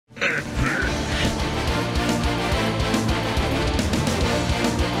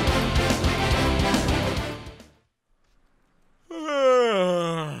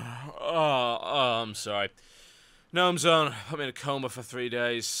I'm sorry. Gnome Zone, put me in a coma for 3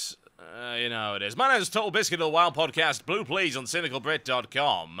 days. You know how it is. My name is Totalbiscuit of the WoW podcast. Blue please on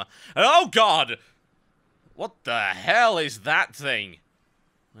cynicalbrit.com. And oh god! What the hell is that thing?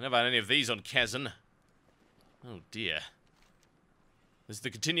 I never had any of these on Kazan. Oh dear. This is the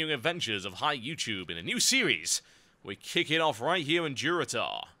continuing adventures of Hiyoutube in a new series. We kick it off right here in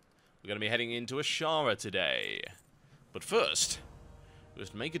Durotar. We're going to be heading into Azshara today. But first, we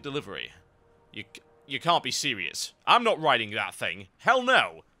must make a delivery. You can't be serious. I'm not riding that thing. Hell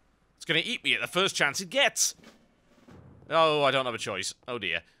no. It's going to eat me at the first chance it gets. Oh, I don't have a choice. Oh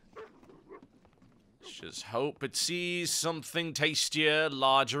dear. Let's just hope it sees something tastier,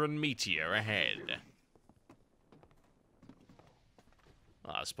 larger, and meatier ahead.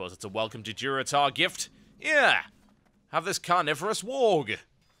 I suppose it's a welcome to Durotar gift. Yeah. Have this carnivorous warg.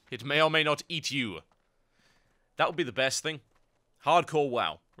 It may or may not eat you. That would be the best thing. Hardcore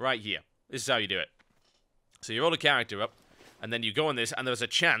WoW. Right here. This is how you do it. So you roll a character up, and then you go on this, and there's a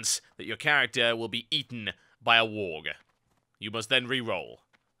chance that your character will be eaten by a warg. You must then re-roll.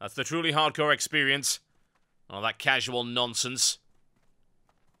 That's the truly hardcore experience. All that casual nonsense.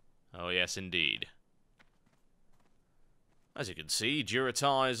 Oh yes, indeed. As you can see,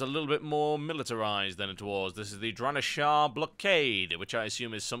 Durotar is a little bit more militarized than it was. This is the Draenashar blockade, which I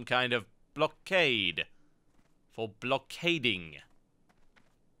assume is some kind of blockade. For blockading.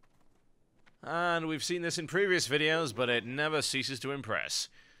 And we've seen this in previous videos, but it never ceases to impress.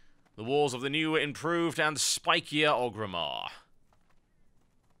 The walls of the new, improved, and spikier Orgrimmar.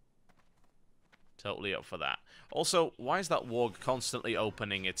 Totally up for that. Also, why is that warg constantly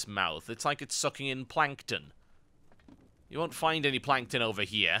opening its mouth? It's like it's sucking in plankton. You won't find any plankton over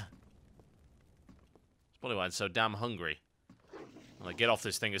here. That's probably why it's so damn hungry. I'm gonna get off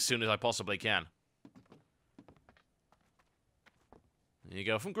this thing as soon as I possibly can. There you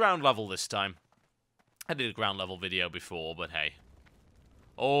go, from ground level this time. I did a ground level video before, but hey.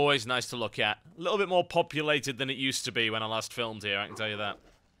 Always nice to look at. A little bit more populated than it used to be when I last filmed here, I can tell you that.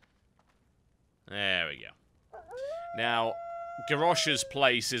 There we go. Now, Garrosh's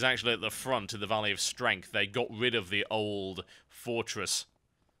place is actually at the front of the Valley of Strength. They got rid of the old fortress.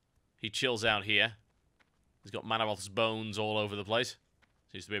 He chills out here. He's got Manavoth's bones all over the place.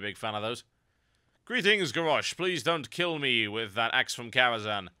 Seems to be a big fan of those. Greetings, Garrosh. Please don't kill me with that axe from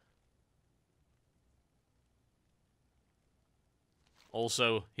Karazhan.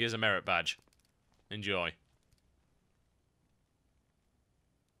 Also, here's a merit badge. Enjoy.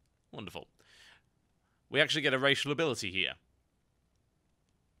 Wonderful. We actually get a racial ability here.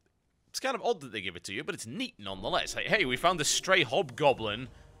 It's kind of odd that they give it to you, but it's neat nonetheless. Hey, we found this stray hobgoblin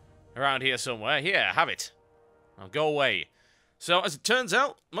around here somewhere. Here, have it. Now go away. So, as it turns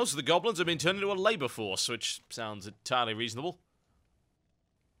out, most of the goblins have been turned into a labor force, which sounds entirely reasonable.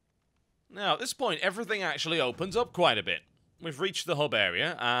 Now, at this point, everything actually opens up quite a bit. We've reached the hub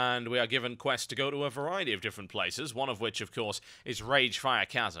area, and we are given quests to go to a variety of different places, one of which, of course, is Ragefire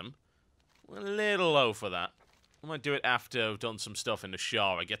Chasm. We're a little low for that. I might do it after I've done some stuff in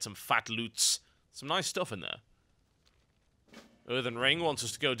Azshara, get some fat loots. Some nice stuff in there. Earthen Ring wants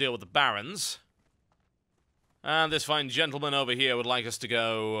us to go deal with the Barons. And this fine gentleman over here would like us to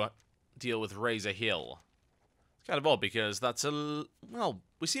go deal with Razor Hill. It's kind of odd because that's a... well,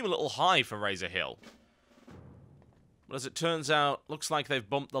 we seem a little high for Razor Hill. But as it turns out, looks like they've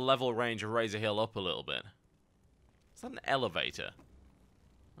bumped the level range of Razor Hill up a little bit. Is that an elevator?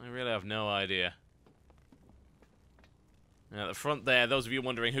 I really have no idea. Now, at the front there, those of you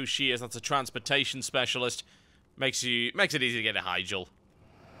wondering who she is, that's a transportation specialist. Makes it easy to get a Hyjal.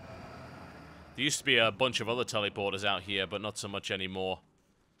 There used to be a bunch of other teleporters out here, but not so much anymore.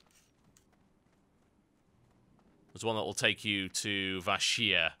 There's one that will take you to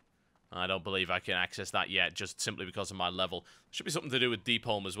Vashir. I don't believe I can access that yet, just simply because of my level. Should be something to do with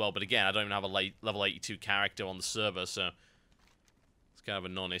Deepholm as well, but again, I don't even have a level 82 character on the server, so it's kind of a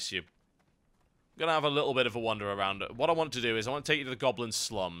non-issue. I'm going to have a little bit of a wander around. What I want to do is I want to take you to the Goblin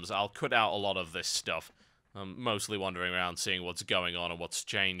slums. I'll cut out a lot of this stuff. I'm mostly wandering around, seeing what's going on and what's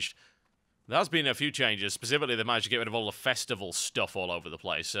changed. There has been a few changes. Specifically, they managed to get rid of all the festival stuff all over the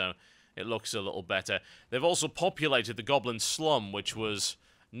place, so it looks a little better. They've also populated the Goblin slum, which was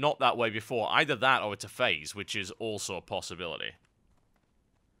not that way before. Either that or it's a phase, which is also a possibility.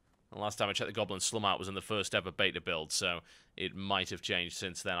 The last time I checked the Goblin slum out was in the first ever beta build, so it might have changed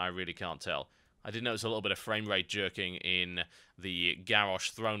since then. I really can't tell. I did notice a little bit of frame rate jerking in the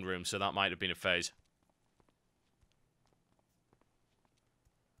Garrosh throne room, so that might have been a phase.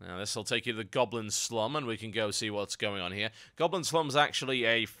 Now, this will take you to the Goblin Slum, and we can go see what's going on here. Goblin Slum's actually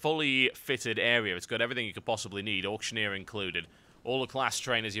a fully fitted area. It's got everything you could possibly need, auctioneer included. All the class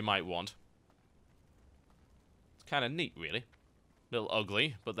trainers you might want. Kind of neat, really. Little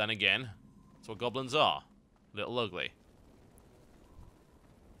ugly, but then again, that's what goblins are. Little ugly.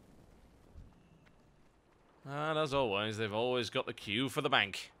 And as always, they've always got the queue for the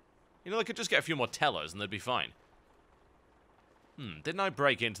bank. You know, they could just get a few more tellers and they'd be fine. Didn't I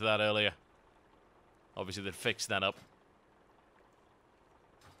break into that earlier? Obviously, they'd fixed that up.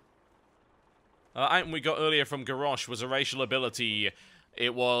 Item we got earlier from Garrosh was a racial ability.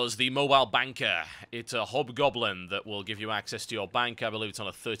 It was the Mobile Banker. It's a hobgoblin that will give you access to your bank. I believe it's on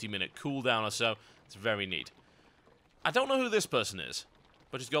a 30-minute cooldown or so. It's very neat. I don't know who this person is,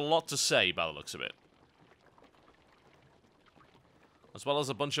 but she's got a lot to say by the looks of it. As well as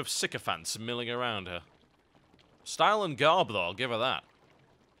a bunch of sycophants milling around her. Style and garb, though, I'll give her that.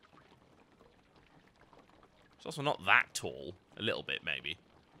 She's also not that tall. A little bit, maybe.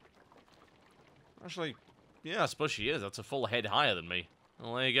 Actually, yeah, I suppose she is. That's a full head higher than me.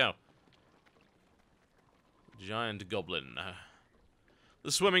 Well, there you go. Giant goblin.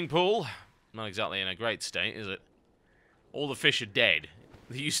 The swimming pool. Not exactly in a great state, is it? All the fish are dead.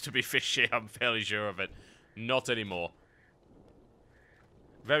 There used to be fish here, I'm fairly sure of it. Not anymore.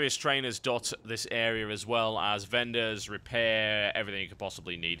 Various trainers dot this area as well as vendors, repair, everything you could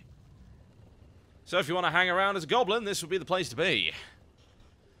possibly need. So if you want to hang around as a goblin, this would be the place to be.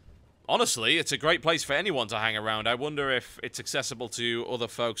 Honestly, it's a great place for anyone to hang around. I wonder if it's accessible to other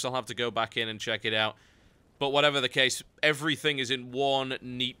folks. I'll have to go back in and check it out. But whatever the case, everything is in one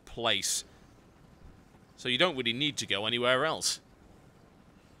neat place. So you don't really need to go anywhere else.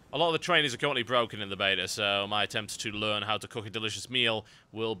 A lot of the trainers are currently broken in the beta, so my attempts to learn how to cook a delicious meal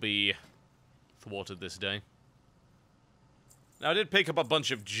will be thwarted this day. Now, I did pick up a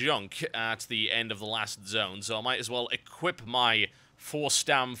bunch of junk at the end of the last zone, so I might as well equip my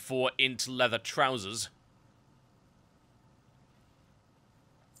 4-stam 4-int leather trousers.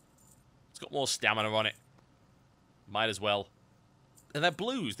 It's got more stamina on it. Might as well. And they're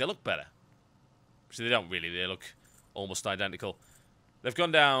blues, they look better. Actually, they don't really, they look almost identical. They've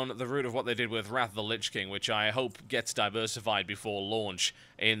gone down the route of what they did with Wrath of the Lich King, which I hope gets diversified before launch,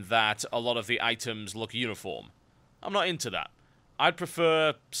 in that a lot of the items look uniform. I'm not into that. I'd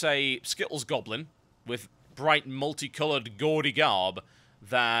prefer, say, Skittles Goblin, with bright, multicolored, gaudy garb,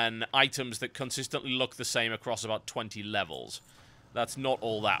 than items that consistently look the same across about 20 levels. That's not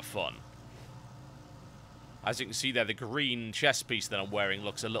all that fun. As you can see there, the green chest piece that I'm wearing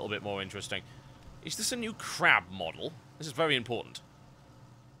looks a little bit more interesting. Is this a new crab model? This is very important.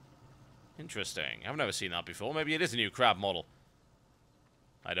 Interesting. I've never seen that before. Maybe it is a new crab model.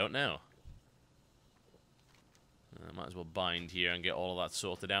 I don't know. I might as well bind here and get all of that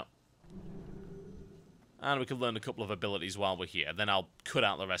sorted out. And we can learn a couple of abilities while we're here. Then I'll cut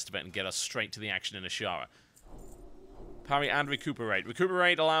out the rest of it and get us straight to the action in Azshara. Parry and recuperate.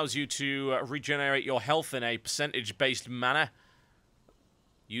 Recuperate allows you to regenerate your health in a percentage-based manner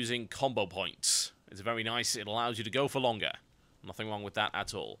using combo points. It's very nice. It allows you to go for longer. Nothing wrong with that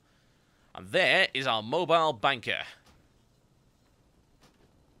at all. And there is our mobile banker.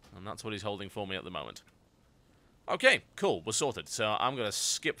 And that's what he's holding for me at the moment. Okay, cool. We're sorted. So I'm going to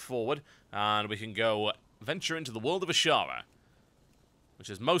skip forward, and we can go venture into the world of Azshara, which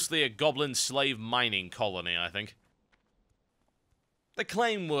is mostly a goblin slave mining colony, I think. They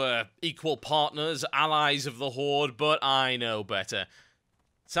claim we're equal partners, allies of the Horde, but I know better.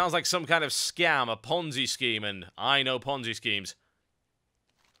 Sounds like some kind of scam, a Ponzi scheme, and I know Ponzi schemes.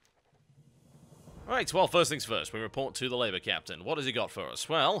 Right, well, first things first, we report to the Labour Captain. What has he got for us?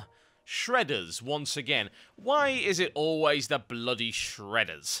 Well, shredders, once again. Why is it always the bloody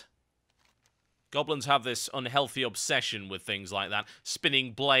shredders? Goblins have this unhealthy obsession with things like that.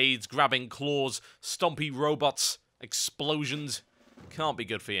 Spinning blades, grabbing claws, stompy robots, explosions. Can't be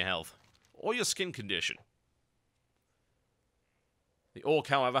good for your health. Or your skin condition. The Orc,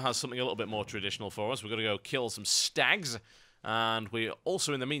 however, has something a little bit more traditional for us. We're going to go kill some stags. And we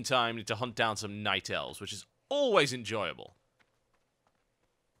also, in the meantime, need to hunt down some night elves, which is always enjoyable.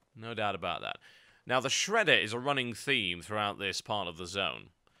 No doubt about that. Now, the Shredder is a running theme throughout this part of the zone.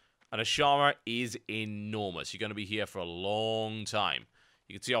 And Azshara is enormous. You're going to be here for a long time.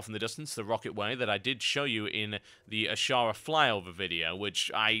 You can see off in the distance the rocket way that I did show you in the Azshara flyover video, which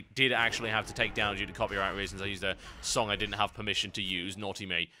I did actually have to take down due to copyright reasons. I used a song I didn't have permission to use. Naughty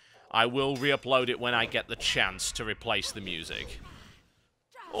me. I will re-upload it when I get the chance to replace the music.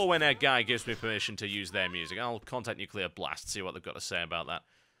 Or when a guy gives me permission to use their music. I'll contact Nuclear Blast, see what they've got to say about that.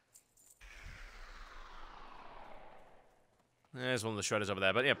 There's one of the shredders over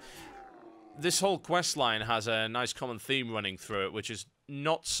there, but yeah. This whole quest line has a nice common theme running through it, which is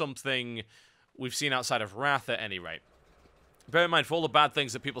not something we've seen outside of Wrath at any rate. Bear in mind, for all the bad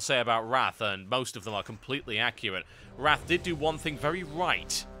things that people say about Wrath, and most of them are completely accurate, Wrath did do one thing very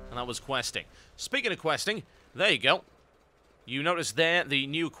right, and that was questing. Speaking of questing, there you go. You notice there the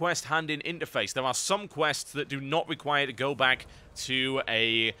new quest hand-in interface. There are some quests that do not require to go back to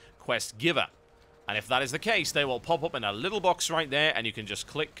a quest giver. And if that is the case, they will pop up in a little box right there, and you can just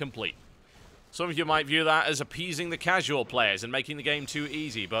click complete. Some of you might view that as appeasing the casual players and making the game too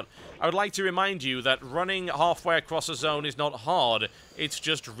easy, but I would like to remind you that running halfway across a zone is not hard, it's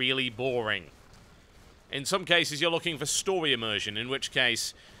just really boring. In some cases, you're looking for story immersion, in which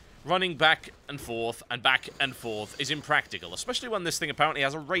case running back and forth is impractical, especially when this thing apparently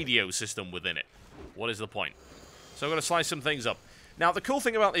has a radio system within it. What is the point? So I'm going to slice some things up. Now, the cool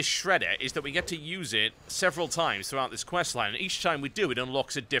thing about this shredder is that we get to use it several times throughout this quest line, and each time we do, it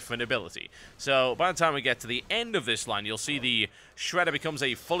unlocks a different ability. So, by the time we get to the end of this line, you'll see the shredder becomes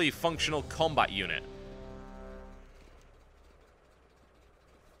a fully functional combat unit.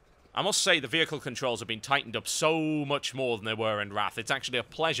 I must say, the vehicle controls have been tightened up so much more than they were in Wrath. It's actually a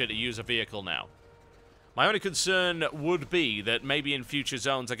pleasure to use a vehicle now. My only concern would be that maybe in future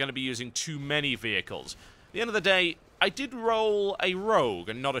zones they're going to be using too many vehicles. At the end of the day, I did roll a rogue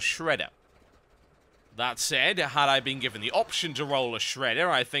and not a shredder. That said, had I been given the option to roll a shredder,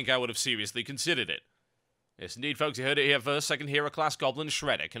 I think I would have seriously considered it. Yes, indeed, folks, you heard it here first. Second hero class Goblin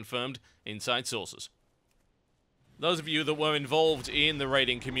shredder, confirmed inside sources. Those of you that were involved in the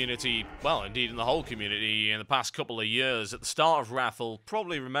raiding community, well, indeed in the whole community in the past couple of years, at the start of Wrath will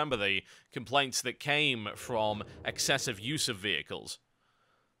probably remember the complaints that came from excessive use of vehicles.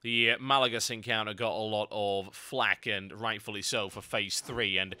 The Malagas encounter got a lot of flack, and rightfully so, for Phase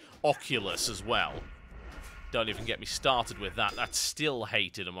 3, and Oculus as well. Don't even get me started with that. That's still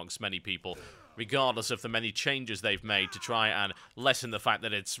hated amongst many people, regardless of the many changes they've made to try and lessen the fact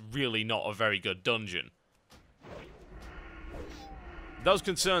that it's really not a very good dungeon. Those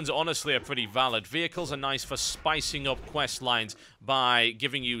concerns, honestly, are pretty valid. Vehicles are nice for spicing up quest lines by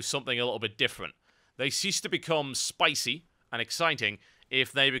giving you something a little bit different. They cease to become spicy and exciting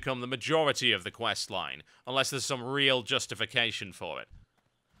if they become the majority of the quest line, unless there's some real justification for it.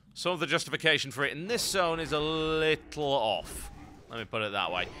 Some of the justification for it in this zone is a little off. Let me put it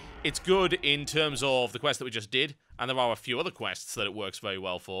that way. It's good in terms of the quest that we just did, and there are a few other quests that it works very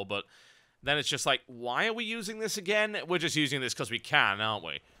well for, but then it's just like, why are we using this again? We're just using this because we can, aren't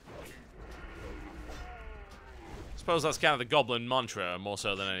we? I suppose that's kind of the Goblin mantra, more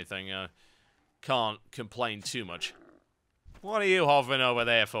so than anything. Can't complain too much. What are you hovering over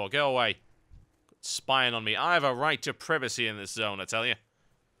there for? Go away. Spying on me. I have a right to privacy in this zone, I tell you.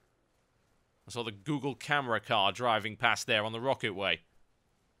 I saw the Google camera car driving past there on the Rocket Way.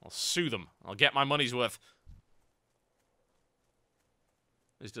 I'll sue them. I'll get my money's worth.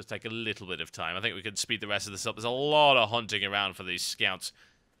 This does take a little bit of time. I think we could speed the rest of this up. There's a lot of hunting around for these scouts.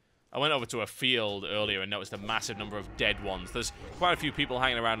 I went over to a field earlier and noticed a massive number of dead ones. There's quite a few people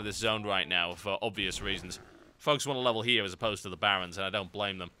hanging around in this zone right now for obvious reasons. Folks want to level here as opposed to the Barons, and I don't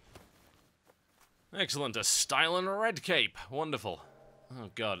blame them. Excellent. A styling red cape. Wonderful. Oh,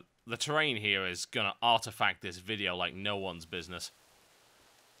 God. The terrain here is going to artifact this video like no one's business.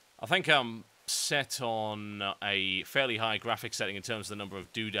 I think I'm set on a fairly high graphic setting in terms of the number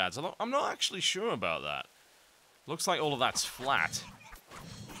of doodads. I'm not actually sure about that. Looks like all of that's flat.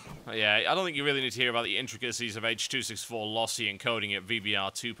 Yeah, I don't think you really need to hear about the intricacies of H.264 lossy encoding at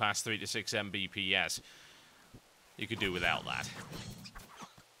VBR 2 past 3 to 6 Mbps. You could do without that.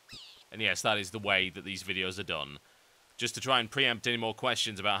 And yes, that is the way that these videos are done. Just to try and preempt any more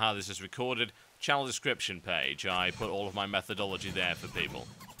questions about how this is recorded, channel description page. I put all of my methodology there for people.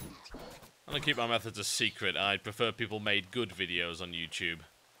 I'm gonna keep my methods a secret. I'd prefer people made good videos on YouTube.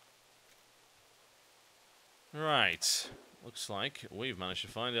 Right. Looks like we've managed to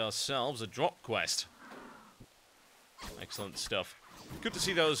find ourselves a drop quest. Excellent stuff. Good to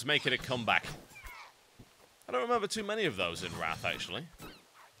see those making a comeback. I don't remember too many of those in Wrath, actually.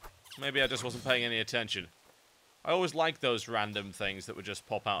 Maybe I just wasn't paying any attention. I always like those random things that would just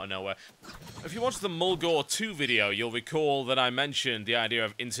pop out of nowhere. If you watched the Mulgore 2 video, you'll recall that I mentioned the idea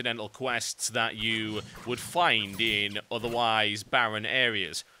of incidental quests that you would find in otherwise barren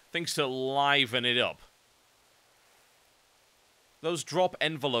areas. Things to liven it up. Those drop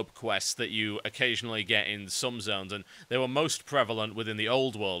envelope quests that you occasionally get in some zones, and they were most prevalent within the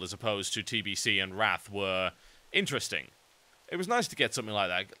old world as opposed to TBC and Wrath, were interesting. It was nice to get something like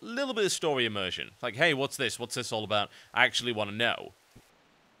that. A little bit of story immersion. Like, hey, what's this? What's this all about? I actually want to know.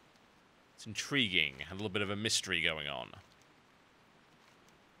 It's intriguing. A little bit of a mystery going on.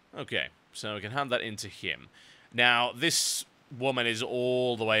 Okay, so we can hand that into him. Now, this woman is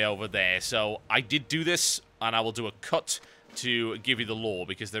all the way over there, so I did do this, and I will do a cut to give you the lore,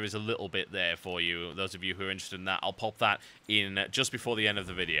 because there is a little bit there for you. Those of you who are interested in that, I'll pop that in just before the end of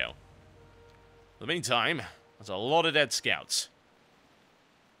the video. In the meantime, there's a lot of dead scouts.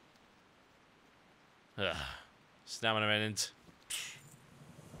 Ugh. Stamina minute.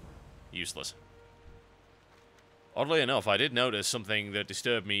 Useless. Oddly enough, I did notice something that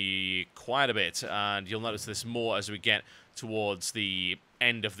disturbed me quite a bit, and you'll notice this more as we get towards the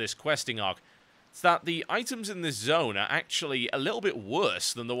end of this questing arc. It's that the items in this zone are actually a little bit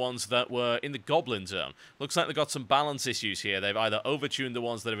worse than the ones that were in the Goblin zone. Looks like they've got some balance issues here. They've either overtuned the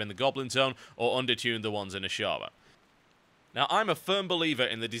ones that are in the Goblin zone or undertuned the ones in Azshara. Now, I'm a firm believer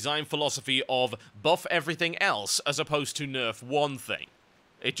in the design philosophy of buff everything else as opposed to nerf one thing.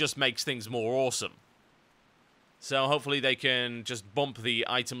 It just makes things more awesome. So hopefully they can just bump the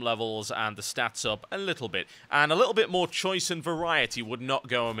item levels and the stats up a little bit. And a little bit more choice and variety would not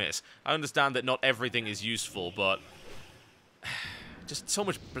go amiss. I understand that not everything is useful, but just so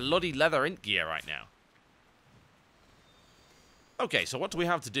much bloody leather int gear right now. Okay, so what do we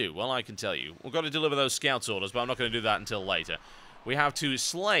have to do? Well, I can tell you. We've got to deliver those scouts orders, but I'm not going to do that until later. We have to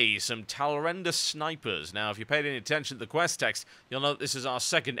slay some Talrenda snipers. Now, if you paid any attention to the quest text, you'll note this is our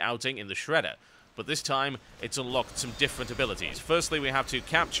second outing in the Shredder. But this time, it's unlocked some different abilities. Firstly, we have to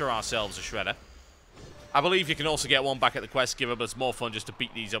capture ourselves a Shredder. I believe you can also get one back at the quest giver, but it's more fun just to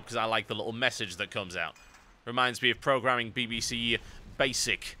beat these up because I like the little message that comes out. Reminds me of programming BBC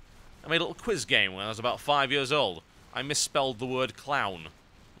Basic. I made a little quiz game when I was about 5 years old. I misspelled the word clown.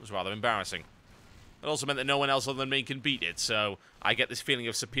 It was rather embarrassing. It also meant that no one else other than me can beat it, so I get this feeling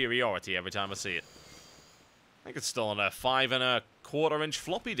of superiority every time I see it. I think it's still on a 5 1/4 inch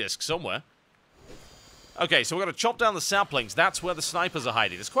floppy disk somewhere. Okay, so we're going to chop down the saplings. That's where the snipers are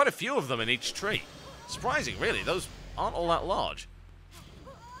hiding. There's quite a few of them in each tree. Surprising, really. Those aren't all that large.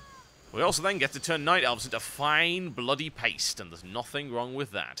 We also then get to turn night elves into fine, bloody paste, and there's nothing wrong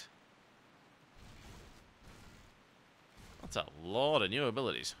with that. That's a lot of new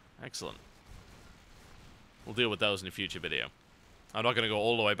abilities. Excellent. We'll deal with those in a future video. I'm not going to go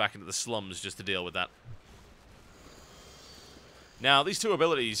all the way back into the slums just to deal with that. Now, these two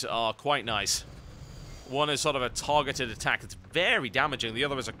abilities are quite nice. One is sort of a targeted attack that's very damaging. The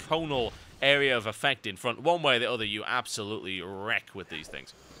other is a conal area of effect in front. One way or the other, you absolutely wreck with these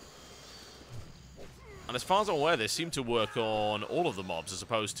things. And as far as I'm aware, they seem to work on all of the mobs as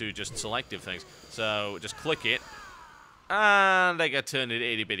opposed to just selective things. So just click it, and they get turned into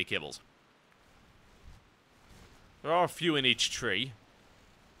itty-bitty kibbles. There are a few in each tree,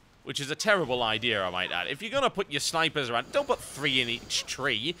 which is a terrible idea, I might add. If you're going to put your snipers around, don't put 3 in each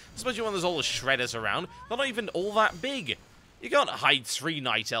tree, especially when there's all the shredders around. They're not even all that big. You can't hide 3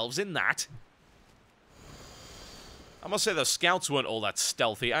 night elves in that. I must say those scouts weren't all that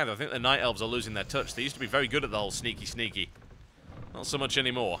stealthy either. I think the night elves are losing their touch. They used to be very good at the whole sneaky. Not so much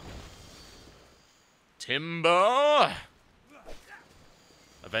anymore. Timber!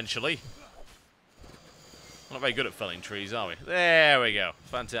 Eventually. We're not very good at felling trees, are we? There we go.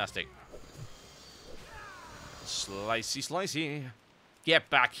 Fantastic. Slicey. Get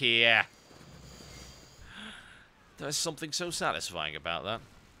back here. There's something so satisfying about that.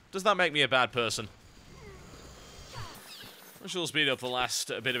 Does that make me a bad person? I shall speed up the last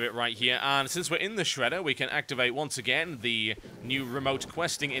bit of it right here. And since we're in the Shredder, we can activate once again the new remote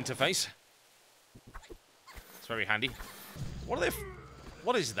questing interface. It's very handy. What are they?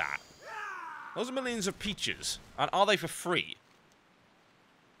 What is that? Those are millions of peaches. And are they for free?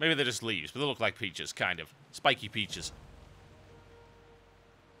 Maybe they're just leaves, but they look like peaches, kind of. Spiky peaches.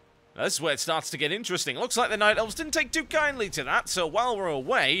 Now, this is where it starts to get interesting. Looks like the Night Elves didn't take too kindly to that, so while we're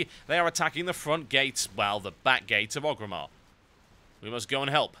away, they are attacking the front gates, well, the back gates of Orgrimmar. We must go and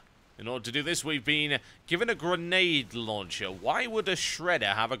help. In order to do this, we've been given a grenade launcher. Why would a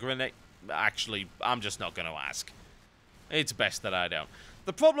Shredder have a grenade? Actually, I'm just not going to ask. It's best that I don't.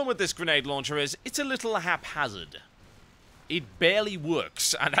 The problem with this grenade launcher is it's a little haphazard. It barely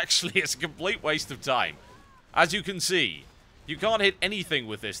works, and actually it's a complete waste of time. As you can see, you can't hit anything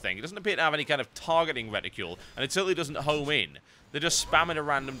with this thing. It doesn't appear to have any kind of targeting reticule, and it certainly doesn't home in. They're just spamming a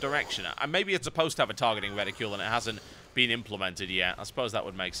random direction. And maybe it's supposed to have a targeting reticule and it hasn't been implemented yet. I suppose that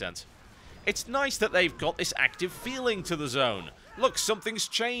would make sense. It's nice that they've got this active feeling to the zone. Look, something's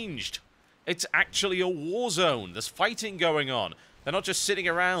changed. It's actually a war zone. There's fighting going on. They're not just sitting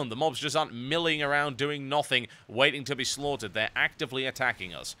around. The mobs just aren't milling around doing nothing, waiting to be slaughtered. They're actively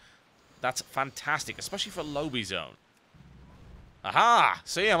attacking us. That's fantastic, especially for Lobby Zone. Aha!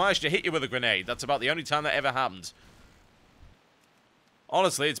 See, I managed to hit you with a grenade. That's about the only time that ever happens.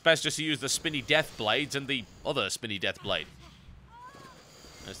 Honestly, it's best just to use the spinny death blades and the other spinny death blade.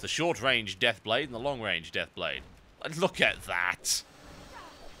 There's the short-range death blade and the long-range death blade. Look at that.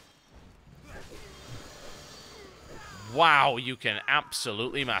 Wow, you can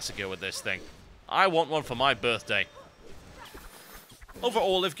absolutely massacre with this thing. I want one for my birthday.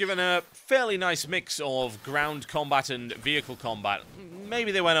 Overall, they've given a fairly nice mix of ground combat and vehicle combat.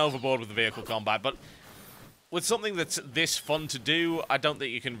 Maybe they went overboard with the vehicle combat, but with something that's this fun to do, I don't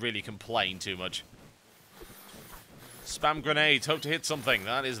think you can really complain too much. Spam grenades, hope to hit something.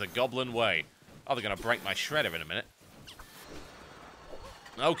 That is the Goblin way. Oh, they're going to break my shredder in a minute.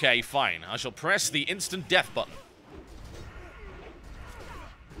 Okay, fine. I shall press the instant death button.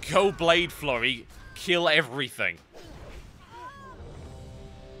 Go Blade Flurry. Kill everything.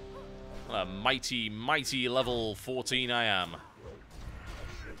 What a mighty, mighty level 14 I am.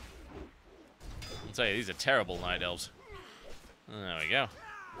 I'll tell you, these are terrible Night Elves. There we go.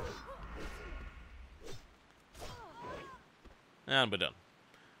 And we're done.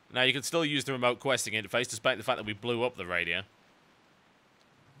 Now, you can still use the remote questing interface, despite the fact that we blew up the radio.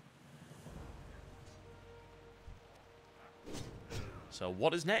 So,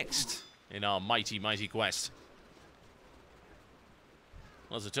 what is next in our mighty, mighty quest?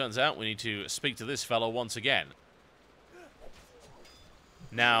 Well, as it turns out, we need to speak to this fellow once again.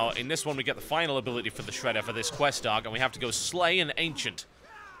 Now, in this one, we get the final ability for the Shredder for this quest arc, and we have to go slay an Ancient.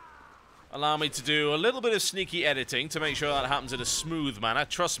 Allow me to do a little bit of sneaky editing to make sure that happens in a smooth manner.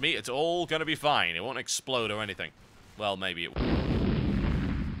 Trust me, it's all going to be fine. It won't explode or anything. Well, maybe it will.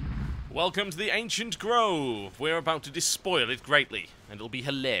 Welcome to the Ancient Grove. We're about to despoil it greatly, and it'll be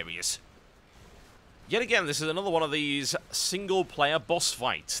hilarious. Yet again, this is another one of these single-player boss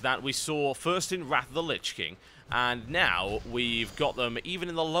fights that we saw first in Wrath of the Lich King, and now we've got them even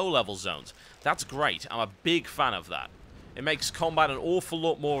in the low-level zones. That's great. I'm a big fan of that. It makes combat an awful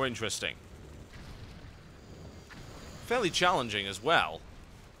lot more interesting. Fairly challenging as well.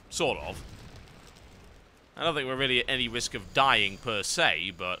 Sort of. I don't think we're really at any risk of dying per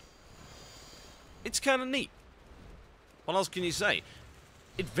se, but it's kind of neat. What else can you say?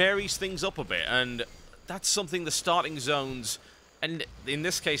 It varies things up a bit, and that's something the starting zones, and in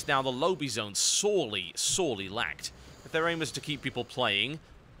this case now the lobby zones, sorely, sorely lacked. If their aim is to keep people playing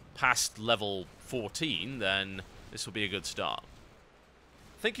past level 14, then this will be a good start.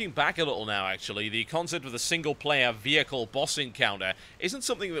 Thinking back a little now, actually, the concept of the single-player vehicle boss encounter isn't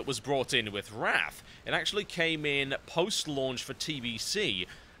something that was brought in with Wrath. It actually came in post-launch for TBC,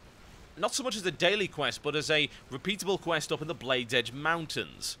 not so much as a daily quest, but as a repeatable quest up in the Blade's Edge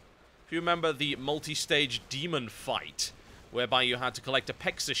Mountains. If you remember the multi-stage demon fight, whereby you had to collect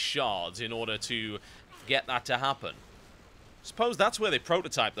Apexis shards in order to get that to happen. Suppose that's where they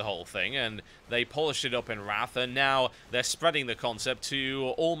prototyped the whole thing, and they polished it up in Wrath, and now they're spreading the concept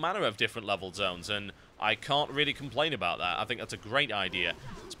to all manner of different level zones, and I can't really complain about that. I think that's a great idea.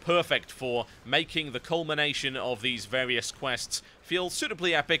 It's perfect for making the culmination of these various quests feel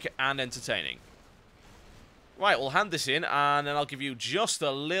suitably epic and entertaining. Right, we'll hand this in, and then I'll give you just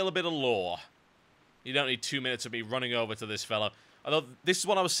a little bit of lore. You don't need 2 minutes of me running over to this fellow. Although, this is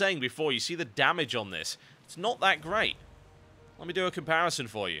what I was saying before. You see the damage on this. It's not that great. Let me do a comparison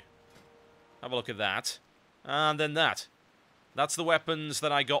for you. Have a look at that. And then that. That's the weapons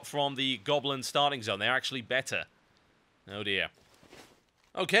that I got from the Goblin starting zone. They're actually better. Oh dear.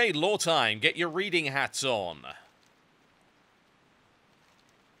 Okay, lore time. Get your reading hats on.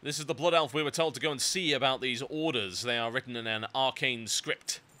 This is the Blood Elf we were told to go and see about these orders. They are written in an arcane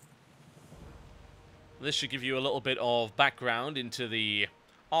script. This should give you a little bit of background into the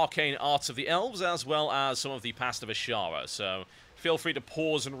arcane arts of the elves, as well as some of the past of Azshara, so feel free to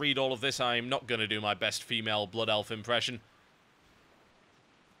pause and read all of this. I'm not going to do my best female Blood Elf impression.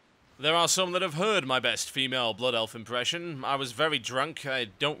 There are some that have heard my best female Blood Elf impression. I was very drunk, I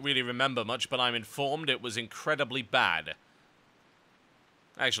don't really remember much, but I'm informed it was incredibly bad.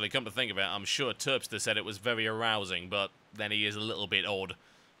 Actually, come to think of it, I'm sure Terpster said it was very arousing, but then he is a little bit odd.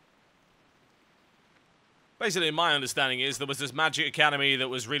 Basically, my understanding is there was this Magic Academy that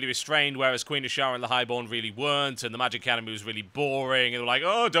was really restrained, whereas Queen Azshara and the Highborn really weren't, and the Magic Academy was really boring, and they were like,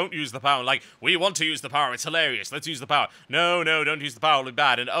 oh, don't use the power. And like, we want to use the power, it's hilarious, let's use the power. No, no, don't use the power, it'll be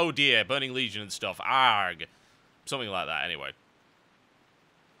bad, and oh dear, Burning Legion and stuff, arg. Something like that, anyway.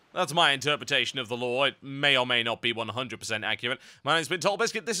 That's my interpretation of the lore. It may or may not be 100% accurate. My name's been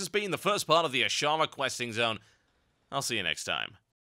Totalbiscuit, this has been the first part of the Azshara questing zone. I'll see you next time.